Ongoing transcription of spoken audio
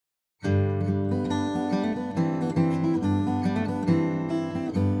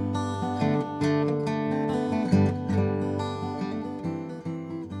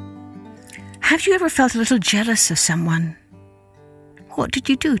Have you ever felt a little jealous of someone? What did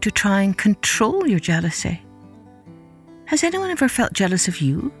you do to try and control your jealousy? Has anyone ever felt jealous of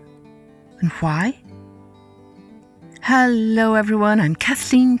you? And why? Hello everyone, I'm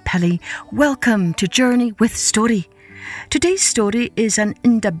Kathleen Pelly. Welcome to Journey with Story. Today's story is an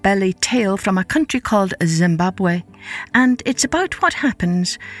Ndebele tale from a country called Zimbabwe, and it's about what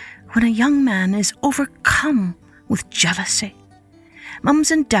happens when a young man is overcome with jealousy.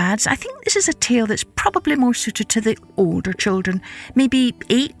 Mums and dads, I think this is a tale that's probably more suited to the older children, maybe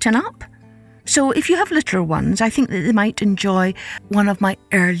 8 and up. So if you have littler ones, I think that they might enjoy one of my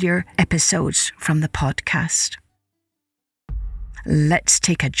earlier episodes from the podcast. Let's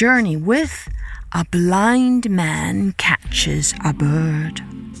take a journey with A Blind Man Catches a Bird.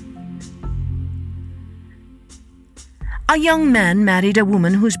 A young man married a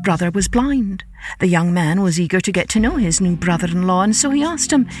woman whose brother was blind. The young man was eager to get to know his new brother-in-law, and so he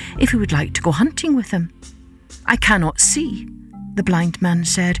asked him if he would like to go hunting with him. "I cannot see," the blind man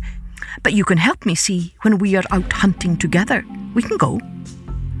said, "but you can help me see when we are out hunting together. We can go."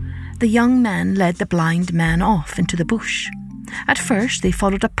 The young man led the blind man off into the bush. At first they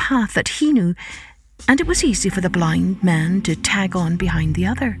followed a path that he knew, and it was easy for the blind man to tag on behind the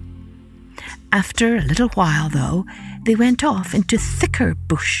other. After a little while, though, they went off into thicker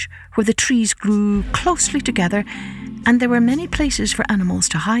bush where the trees grew closely together and there were many places for animals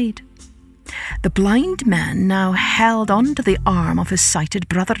to hide. The blind man now held on to the arm of his sighted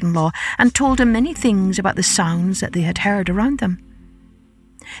brother-in-law and told him many things about the sounds that they had heard around them.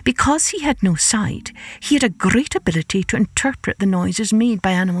 Because he had no sight, he had a great ability to interpret the noises made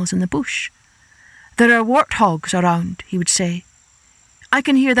by animals in the bush. "There are warthogs around," he would say. "I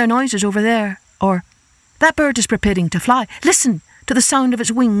can hear their noises over there," or "That bird is preparing to fly. Listen to the sound of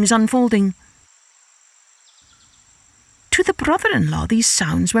its wings unfolding." To the brother-in-law, these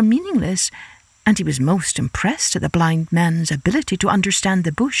sounds were meaningless, and he was most impressed at the blind man's ability to understand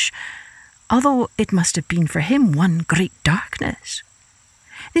the bush, although it must have been for him one great darkness.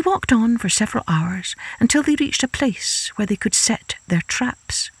 They walked on for several hours until they reached a place where they could set their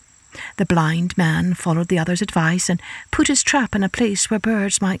traps. The blind man followed the other's advice and put his trap in a place where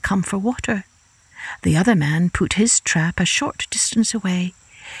birds might come for water. The other man put his trap a short distance away,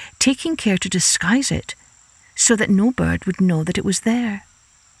 taking care to disguise it so that no bird would know that it was there.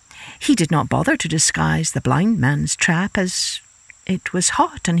 He did not bother to disguise the blind man's trap, as it was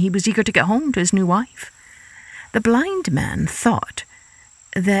hot and he was eager to get home to his new wife. The blind man thought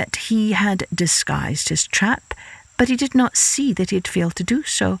that he had disguised his trap, but he did not see that he had failed to do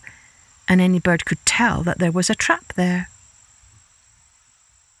so, and any bird could tell that there was a trap there.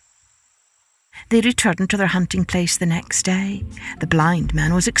 They returned to their hunting place the next day. The blind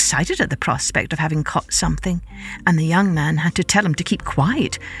man was excited at the prospect of having caught something, and the young man had to tell him to keep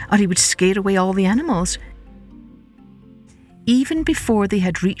quiet, or he would scare away all the animals. Even before they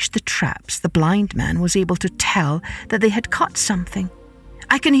had reached the traps, the blind man was able to tell that they had caught something.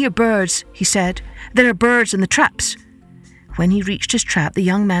 "I can hear birds," he said. "There are birds in the traps." When he reached his trap, the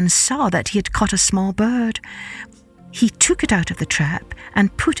young man saw that he had caught a small bird. He took it out of the trap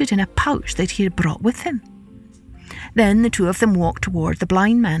and put it in a pouch that he had brought with him. Then the two of them walked toward the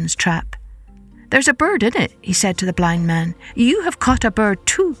blind man's trap. "There's a bird in it," he said to the blind man. "You have caught a bird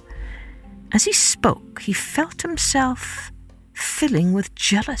too." As he spoke, he felt himself filling with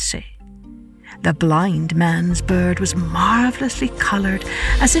jealousy. The blind man's bird was marvellously coloured,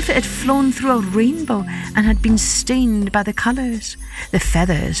 as if it had flown through a rainbow and had been stained by the colours. The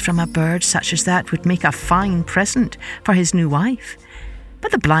feathers from a bird such as that would make a fine present for his new wife.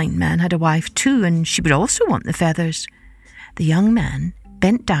 But the blind man had a wife too, and she would also want the feathers. The young man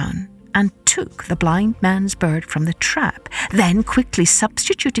bent down and took the blind man's bird from the trap. Then, quickly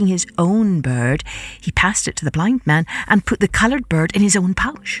substituting his own bird, he passed it to the blind man and put the coloured bird in his own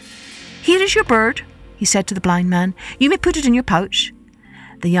pouch. "Here is your bird," he said to the blind man. "You may put it in your pouch."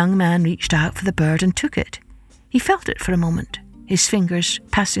 The young man reached out for the bird and took it. He felt it for a moment, his fingers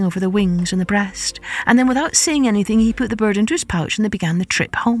passing over the wings and the breast, and then without saying anything he put the bird into his pouch and they began the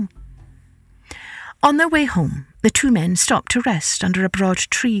trip home. On their way home, the two men stopped to rest under a broad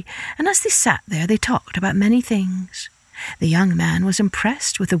tree, and as they sat there they talked about many things. The young man was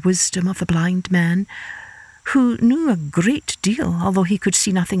impressed with the wisdom of the blind man, who knew a great deal, although he could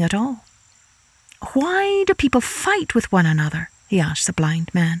see nothing at all. "Why do people fight with one another?" he asked the blind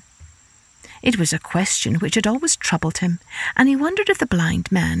man. It was a question which had always troubled him, and he wondered if the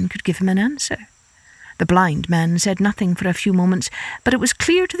blind man could give him an answer. The blind man said nothing for a few moments, but it was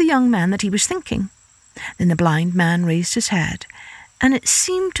clear to the young man that he was thinking. Then the blind man raised his head, and it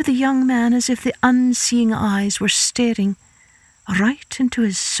seemed to the young man as if the unseeing eyes were staring right into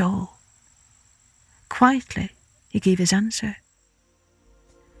his soul. Quietly, he gave his answer.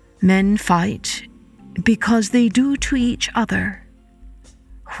 Men fight because they do to each other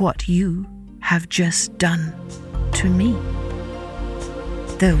what you have just done to me.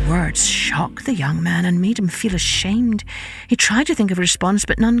 The words shocked the young man and made him feel ashamed. He tried to think of a response,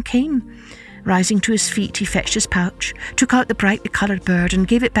 but none came. Rising to his feet, he fetched his pouch, took out the brightly coloured bird and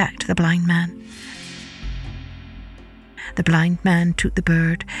gave it back to the blind man. The blind man took the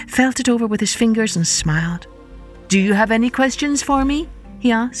bird, felt it over with his fingers and smiled. "Do you have any questions for me?"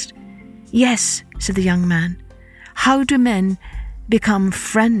 he asked. "Yes," said the young man. "How do men become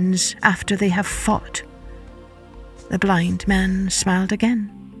friends after they have fought?" The blind man smiled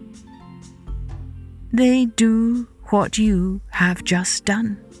again. "They do what you have just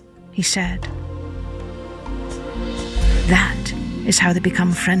done," he said. That is how they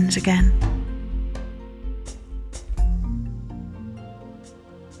become friends again.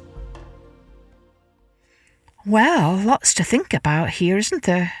 Well, lots to think about here, isn't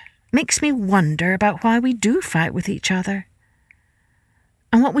there? Makes me wonder about why we do fight with each other,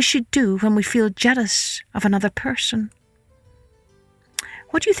 and what we should do when we feel jealous of another person.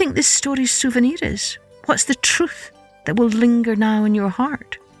 What do you think this story's souvenir is? What's the truth that will linger now in your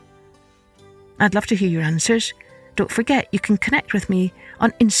heart? I'd love to hear your answers. Don't forget, you can connect with me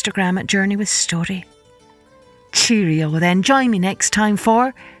on Instagram at Journey with Story. Cheerio then. Join me next time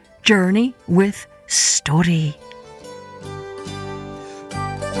for Journey with Story.